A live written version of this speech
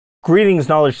Greetings,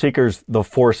 knowledge seekers, the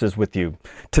force is with you.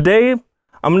 Today,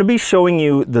 I'm going to be showing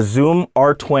you the Zoom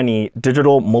R20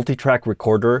 digital multi-track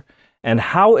recorder and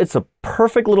how it's a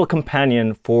perfect little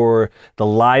companion for the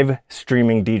live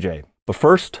streaming DJ. But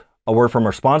first, a word from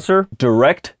our sponsor,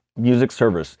 Direct Music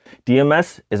Service.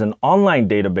 DMS is an online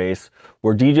database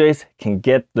where DJs can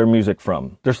get their music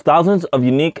from. There's thousands of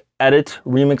unique edits,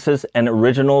 remixes, and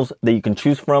originals that you can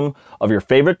choose from of your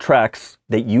favorite tracks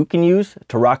that you can use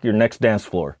to rock your next dance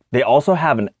floor. They also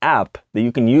have an app that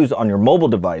you can use on your mobile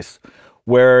device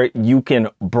where you can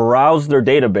browse their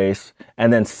database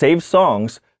and then save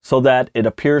songs so that it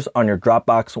appears on your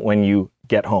Dropbox when you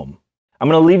get home. I'm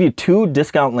going to leave you 2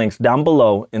 discount links down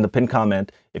below in the pinned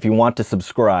comment if you want to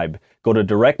subscribe. Go to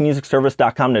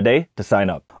directmusicservice.com today to sign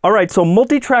up. All right, so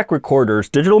multi-track recorders,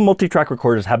 digital multi-track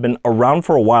recorders have been around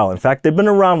for a while. In fact, they've been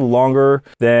around longer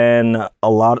than a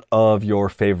lot of your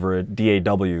favorite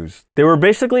DAWs. They were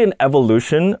basically an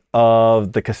evolution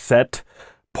of the cassette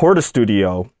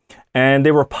Porta-Studio, and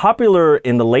they were popular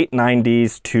in the late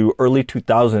 90s to early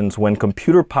 2000s when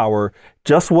computer power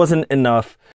just wasn't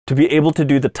enough to be able to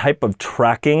do the type of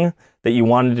tracking that you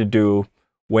wanted to do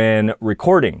when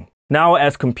recording. Now,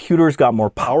 as computers got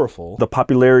more powerful, the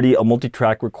popularity of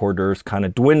multi-track recorders kind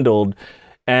of dwindled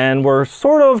and were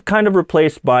kind of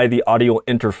replaced by the audio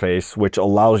interface, which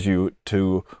allows you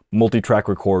to multi-track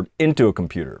record into a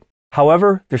computer.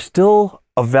 However, there's still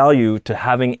a value to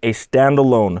having a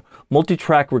standalone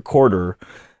multi-track recorder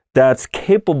that's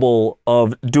capable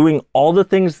of doing all the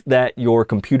things that your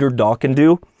computer DAW can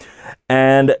do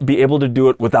and be able to do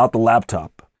it without the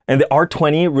laptop. And the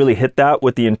R20 really hit that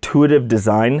with the intuitive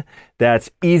design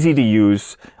that's easy to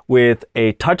use with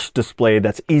a touch display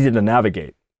that's easy to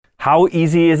navigate. How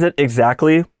easy is it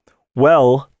exactly?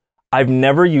 Well, I've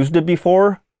never used it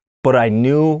before, but I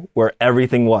knew where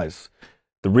everything was.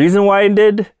 The reason why I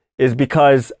did is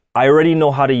because I already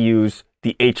know how to use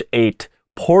the H8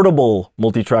 portable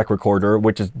multi-track recorder,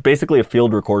 which is basically a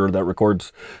field recorder that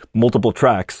records multiple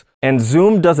tracks. And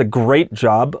Zoom does a great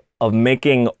job of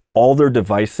making all their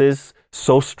devices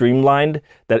so streamlined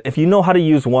that if you know how to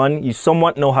use one, you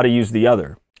somewhat know how to use the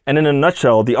other. And in a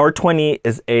nutshell, the R20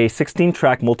 is a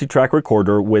 16-track multi-track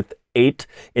recorder with 8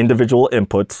 individual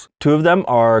inputs. 2 of them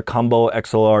are combo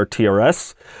XLR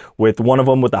TRS, with one of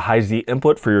them with a high Z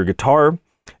input for your guitar.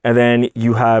 And then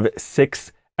you have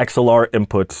 6 XLR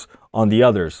inputs on the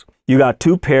others. You got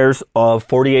 2 pairs of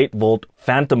 48-volt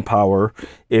phantom power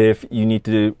if you need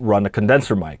to run a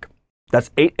condenser mic. That's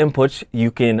 8 inputs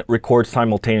you can record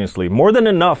simultaneously, more than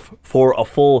enough for a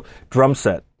full drum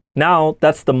set. Now,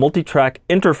 that's the multi-track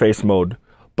interface mode,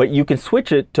 but you can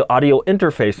switch it to audio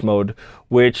interface mode,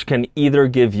 which can either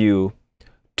give you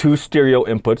 2 stereo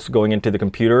inputs going into the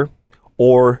computer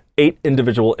or 8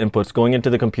 individual inputs going into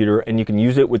the computer, and you can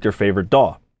use it with your favorite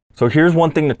DAW. So here's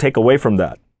one thing to take away from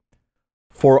that.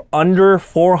 For under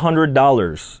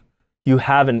 $400, you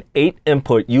have an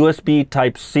 8-input USB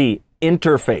Type-C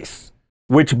interface,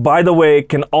 which, by the way,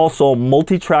 can also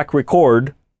multi-track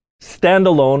record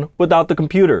standalone without the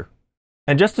computer.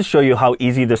 And just to show you how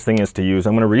easy this thing is to use,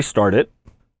 I'm going to restart it.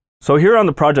 So here on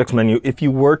the projects menu, if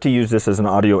you were to use this as an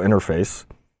audio interface,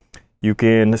 you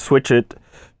can switch it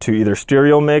to either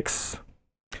stereo mix,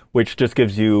 which just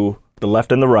gives you the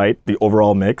left and the right, the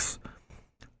overall mix,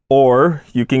 or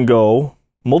you can go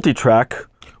multi-track,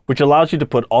 which allows you to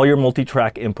put all your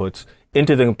multi-track inputs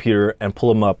into the computer and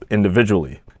pull them up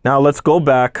individually. Now let's go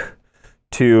back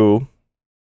to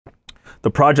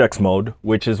the projects mode,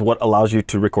 which is what allows you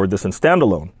to record this in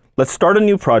standalone. Let's start a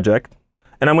new project,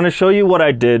 and I'm going to show you what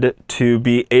I did to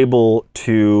be able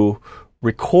to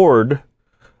record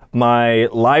my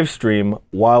live stream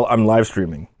while I'm live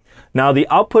streaming. Now, the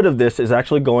output of this is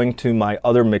actually going to my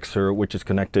other mixer, which is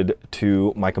connected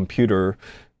to my computer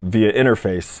via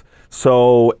interface.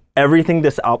 So everything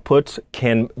this outputs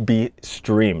can be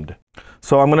streamed.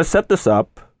 So I'm going to set this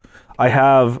up. I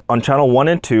have on channel 1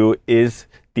 and 2 is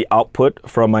the output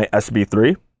from my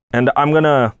SB3. And I'm going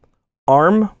to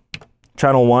arm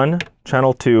channel 1,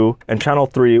 channel 2, and channel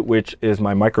 3, which is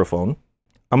my microphone.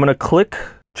 I'm going to click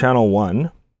channel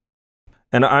 1,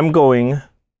 and I'm going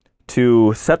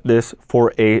to set this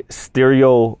for a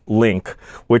stereo link,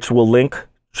 which will link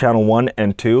channel 1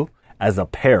 and 2 as a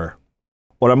pair.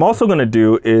 What I'm also going to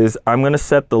do is I'm going to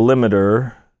set the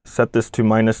limiter, set this to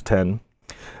 -10.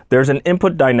 There's an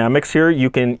input dynamics here. You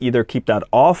can either keep that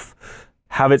off,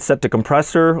 have it set to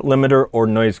compressor, limiter, or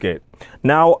noise gate.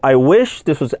 Now, I wish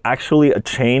this was actually a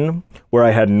chain where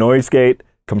I had noise gate,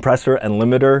 compressor, and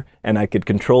limiter, and I could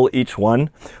control each one,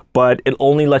 but it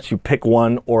only lets you pick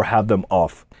one or have them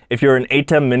off. if you're an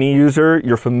ATEM mini user,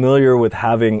 you're familiar with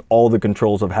having all the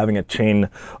controls of having a chain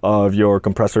of your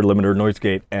compressor, limiter, noise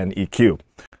gate, and EQ.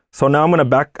 So now I'm going to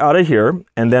back out of here,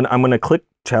 and then I'm going to click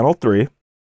channel 3.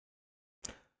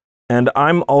 And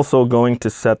I'm also going to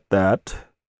set that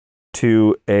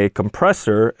to a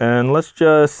compressor, and let's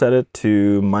just set it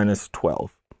to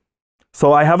 -12.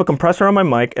 So I have a compressor on my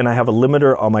mic and I have a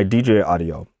limiter on my DJ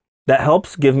audio. That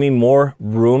helps give me more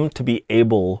room to be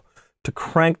able to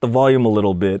crank the volume a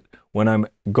little bit when I'm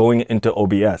going into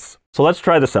OBS. So let's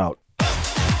try this out.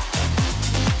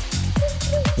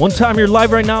 One time you're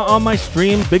live right now on my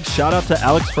stream. Big shout out to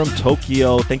Alex from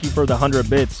Tokyo. Thank you for the 100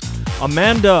 bits.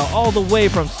 Amanda all the way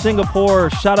from Singapore.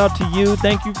 Shout out to you.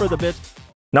 Thank you for the bits.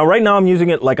 Now right now I'm using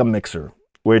it like a mixer,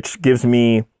 which gives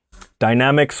me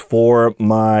dynamics for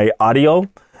my audio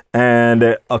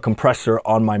and a compressor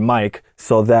on my mic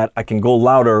so that I can go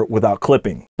louder without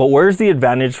clipping. But where's the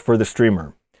advantage for the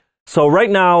streamer? So right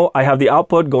now I have the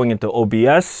output going into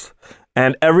OBS,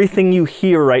 and everything you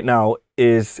hear right now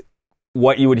is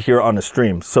what you would hear on a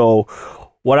stream. So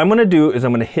what I'm gonna do is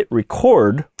I'm gonna hit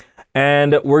record,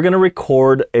 and we're gonna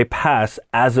record a pass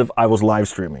as if I was live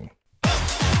streaming.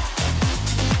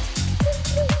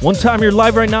 One time you're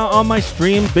live right now on my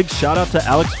stream. Big shout out to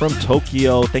Alex from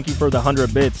Tokyo. Thank you for the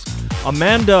 100 bits.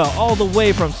 Amanda all the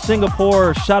way from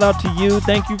Singapore. Shout out to you.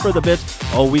 Thank you for the bits.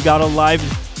 Oh, we got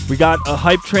a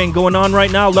hype train going on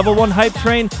right now. Level 1 hype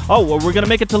train. Oh, well, we're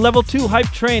gonna make it to level 2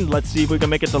 hype train. Let's see if we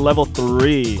can make it to level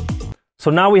 3.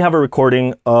 So now we have a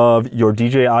recording of your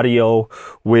DJ audio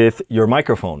with your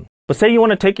microphone. But say you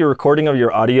want to take your recording of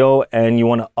your audio and you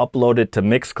want to upload it to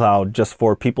Mixcloud just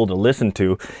for people to listen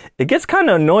to. It gets kind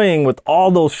of annoying with all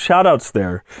those shoutouts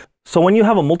there. So when you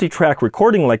have a multi-track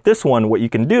recording like this one, what you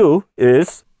can do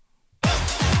is...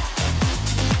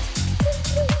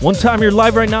 One time you're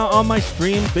live right now on my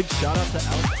stream. Big shout out to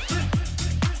Alex.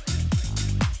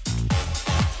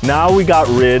 Now we got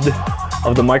rid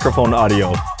of the microphone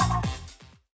audio.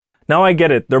 Now I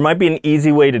get it. There might be an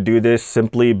easy way to do this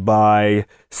simply by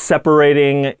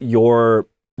separating your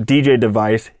DJ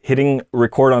device, hitting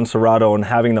record on Serato, and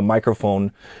having the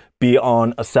microphone be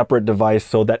on a separate device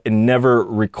so that it never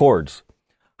records.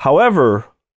 However,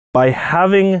 by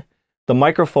having the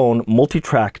microphone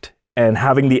multi-tracked and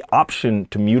having the option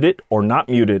to mute it or not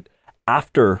mute it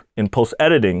after in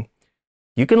post-editing,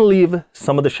 you can leave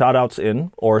some of the shoutouts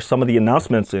in or some of the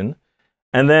announcements in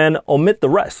and then omit the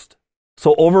rest.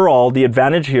 So overall, the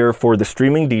advantage here for the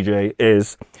streaming DJ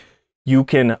is you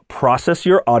can process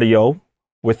your audio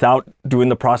without doing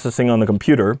the processing on the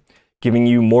computer, giving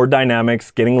you more dynamics,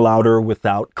 getting louder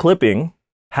without clipping,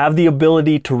 have the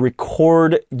ability to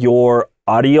record your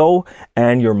audio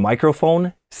and your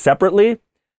microphone separately,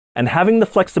 and having the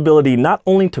flexibility not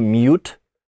only to mute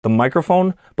the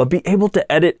microphone, but be able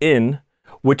to edit in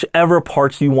whichever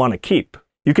parts you want to keep.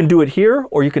 You can do it here,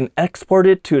 or you can export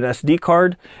it to an SD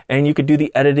card, and you can do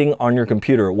the editing on your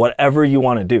computer, whatever you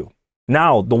want to do.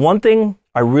 Now, the one thing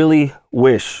I really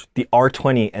wish the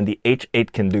R20 and the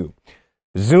H8 can do,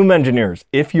 Zoom engineers,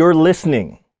 if you're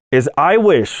listening, is I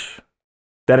wish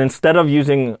that instead of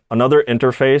using another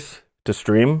interface to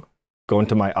stream, go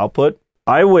into my output,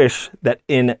 I wish that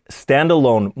in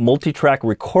standalone multi-track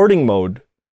recording mode,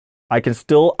 I can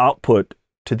still output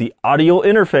to the audio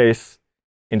interface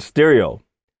in stereo.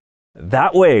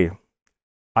 That way,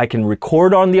 I can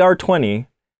record on the R20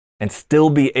 and still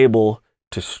be able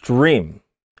to stream.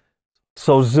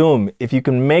 So Zoom, if you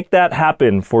can make that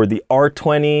happen for the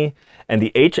R20 and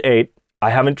the H8, I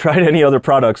haven't tried any other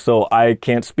products, so I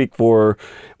can't speak for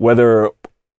whether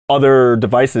other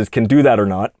devices can do that or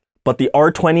not. But the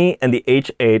R20 and the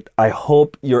H8, I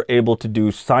hope you're able to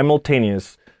do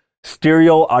simultaneous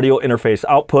stereo audio interface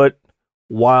output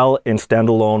while in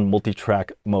standalone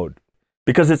multi-track mode.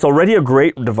 Because it's already a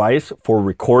great device for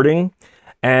recording,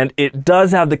 and it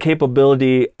does have the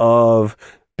capability of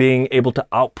being able to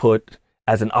output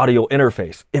as an audio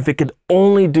interface. If it could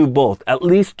only do both, at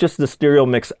least just the stereo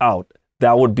mix out,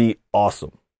 that would be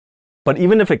awesome. But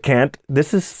even if it can't,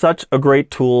 this is such a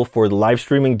great tool for the live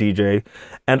streaming DJ,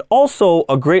 and also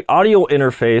a great audio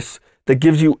interface that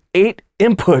gives you 8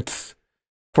 inputs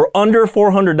for under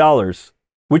 $400.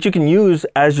 Which you can use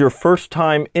as your first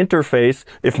time interface,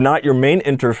 if not your main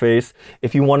interface,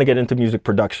 if you want to get into music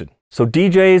production. So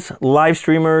DJs, live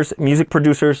streamers, music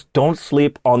producers, don't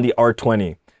sleep on the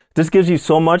R20. This gives you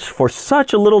so much for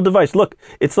such a little device. Look,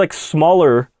 it's like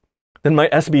smaller than my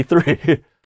SB3.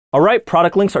 All right,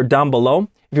 product links are down below.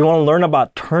 If you want to learn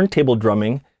about turntable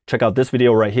drumming, check out this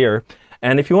video right here.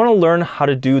 And if you want to learn how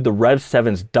to do the Rev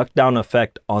 7's duck down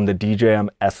effect on the DJM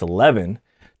S11,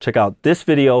 check out this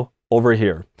video over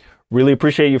here. Really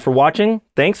appreciate you for watching.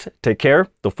 Thanks. Take care.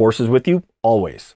 The force is with you always.